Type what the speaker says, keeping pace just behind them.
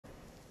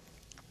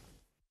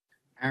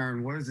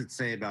Aaron, what does it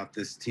say about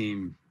this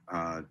team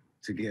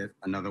to get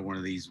another one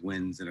of these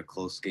wins in a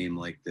close game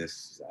like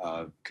this,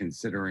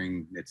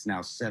 considering it's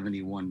now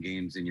 71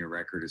 games and your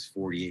record is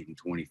 48 and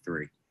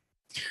 23?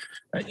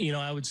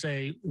 I would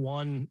say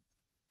one,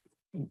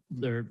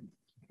 they're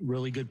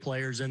really good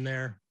players in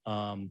there.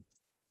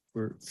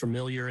 We're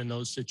familiar in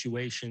those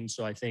situations.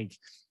 So I think,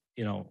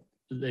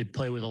 they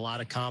play with a lot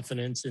of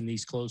confidence in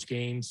these close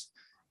games.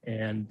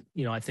 And,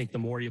 I think the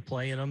more you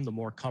play in them, the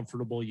more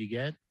comfortable you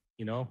get.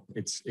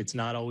 It's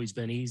not always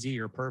been easy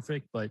or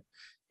perfect, but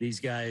these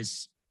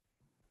guys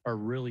are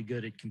really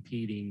good at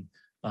competing,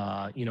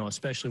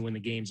 especially when the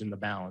game's in the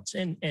balance.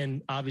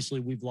 And obviously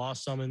we've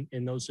lost some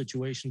in those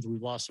situations.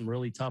 We've lost some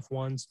really tough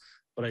ones,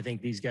 but I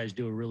think these guys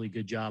do a really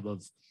good job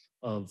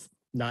of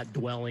not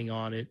dwelling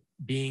on it,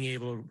 being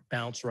able to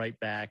bounce right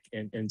back.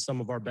 And some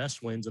of our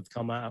best wins have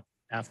come out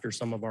after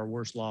some of our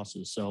worst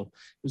losses. So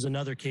it was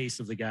another case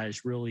of the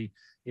guys really,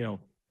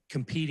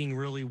 competing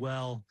really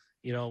well.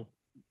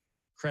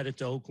 Credit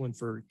to Oakland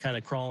for kind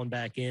of crawling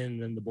back in,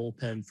 and then the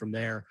bullpen from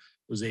there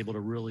was able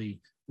to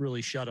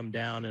really shut them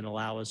down and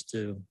allow us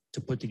to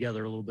put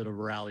together a little bit of a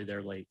rally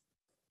there late.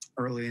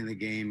 Early in the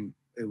game,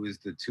 it was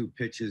the two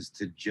pitches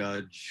to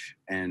Judge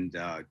and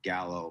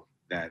Gallo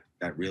that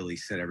really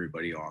set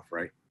everybody off,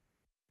 right?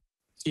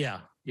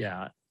 Yeah.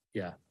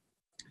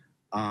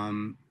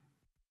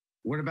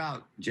 What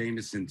about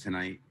Jameson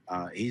tonight?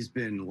 He's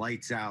been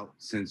lights out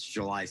since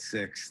July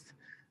 6th.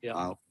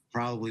 Yeah.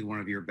 Probably one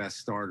of your best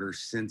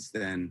starters since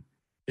then.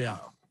 Yeah.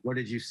 What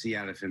did you see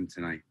out of him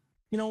tonight?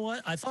 You know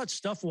what? I thought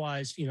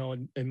stuff-wise,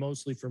 and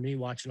mostly for me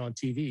watching on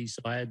TV,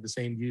 so I had the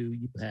same view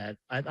you had.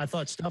 I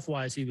thought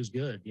stuff-wise he was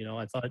good.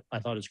 I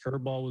thought his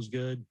curveball was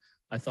good.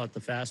 I thought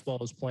the fastball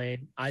was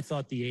playing. I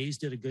thought the A's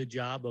did a good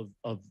job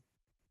of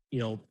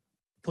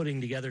putting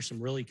together some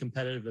really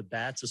competitive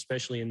at-bats,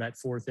 especially in that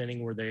fourth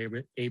inning where they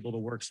were able to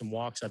work some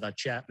walks. I thought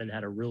Chapman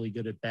had a really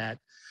good at-bat,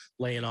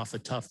 laying off a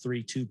tough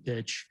 3-2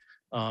 pitch.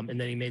 And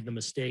then he made the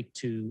mistake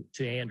to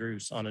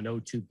Andrews on an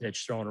 0-2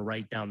 pitch, throwing it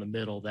right down the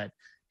middle that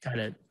kind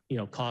of,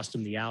 cost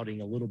him the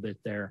outing a little bit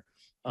there.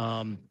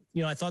 I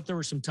thought there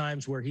were some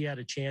times where he had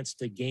a chance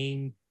to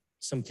gain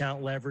some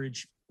count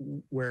leverage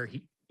where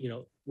he,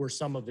 were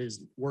some of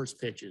his worst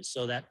pitches.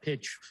 So that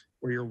pitch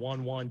where you're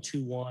 1-1,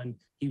 2-1,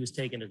 he was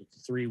taking it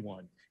to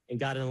 3-1 and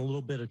got in a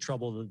little bit of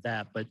trouble with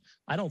that. But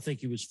I don't think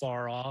he was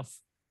far off.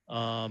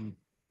 And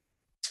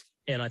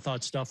I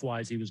thought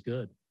stuff-wise he was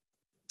good.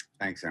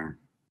 Thanks, Aaron.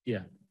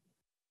 Yeah.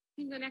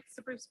 You can go next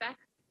to Bruce Beck.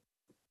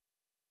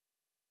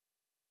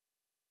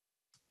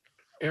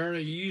 Aaron, are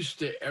you used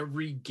to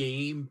every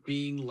game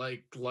being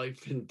like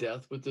life and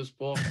death with this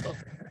ball?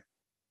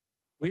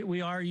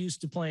 We are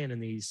used to playing in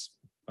these,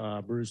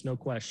 Bruce, no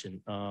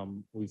question.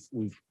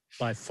 We've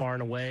by far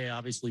and away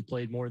obviously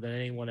played more than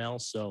anyone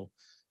else. So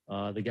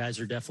the guys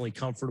are definitely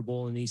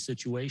comfortable in these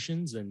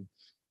situations. And,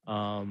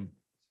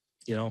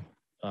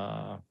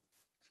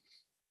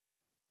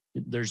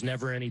 there's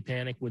never any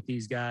panic with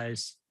these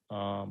guys.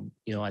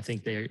 I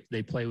think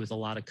they play with a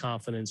lot of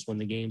confidence when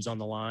the game's on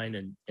the line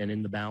and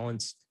in the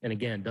balance. And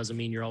again, doesn't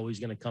mean you're always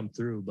going to come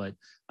through, but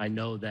I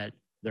know that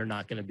they're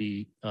not going to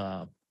be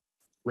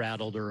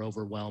rattled or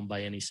overwhelmed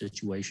by any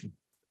situation.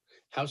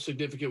 How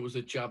significant was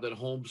the job that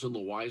Holmes and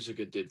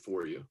Loizaga did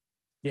for you?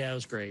 Yeah, it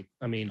was great.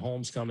 I mean,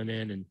 Holmes coming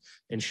in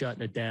and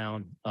shutting it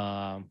down,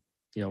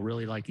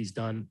 really like he's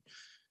done,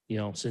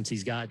 since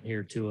he's gotten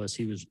here to us.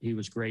 He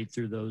was great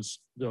through those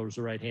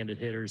right-handed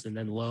hitters. And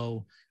then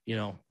Lowe,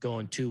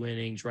 going 2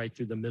 innings right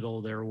through the middle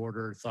of their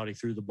order, thought he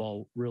threw the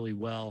ball really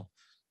well.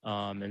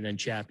 And then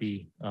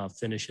Chappie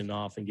finishing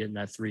off and getting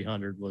that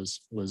 300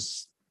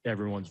 was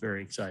everyone's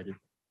very excited.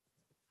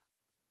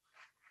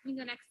 You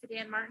can go next to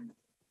Dan Martin.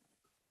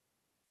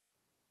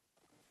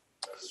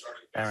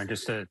 Aaron,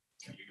 just to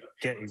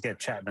get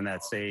Chapman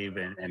that save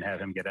and have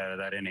him get out of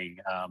that inning,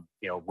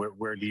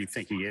 where do you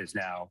think he is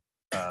now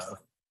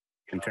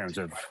in terms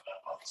of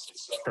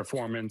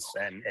performance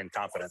and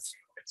confidence?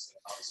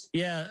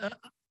 Yeah,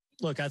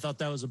 look, I thought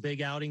that was a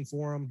big outing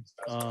for him.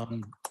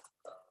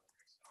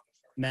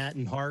 Matt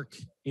and Hark,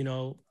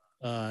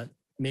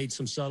 made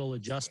some subtle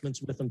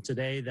adjustments with him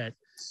today that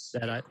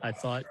I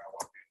thought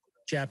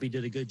Chappie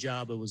did a good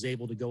job and was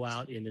able to go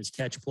out in his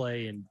catch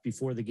play and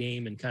before the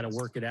game and kind of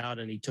work it out.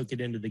 And he took it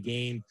into the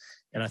game.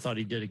 And I thought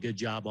he did a good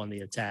job on the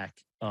attack.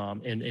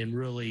 And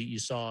really you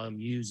saw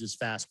him use his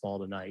fastball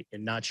tonight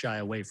and not shy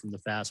away from the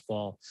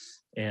fastball.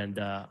 And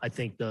I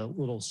think the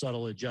little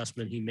subtle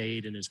adjustment he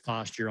made in his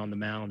posture on the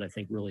mound, I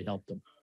think really helped him.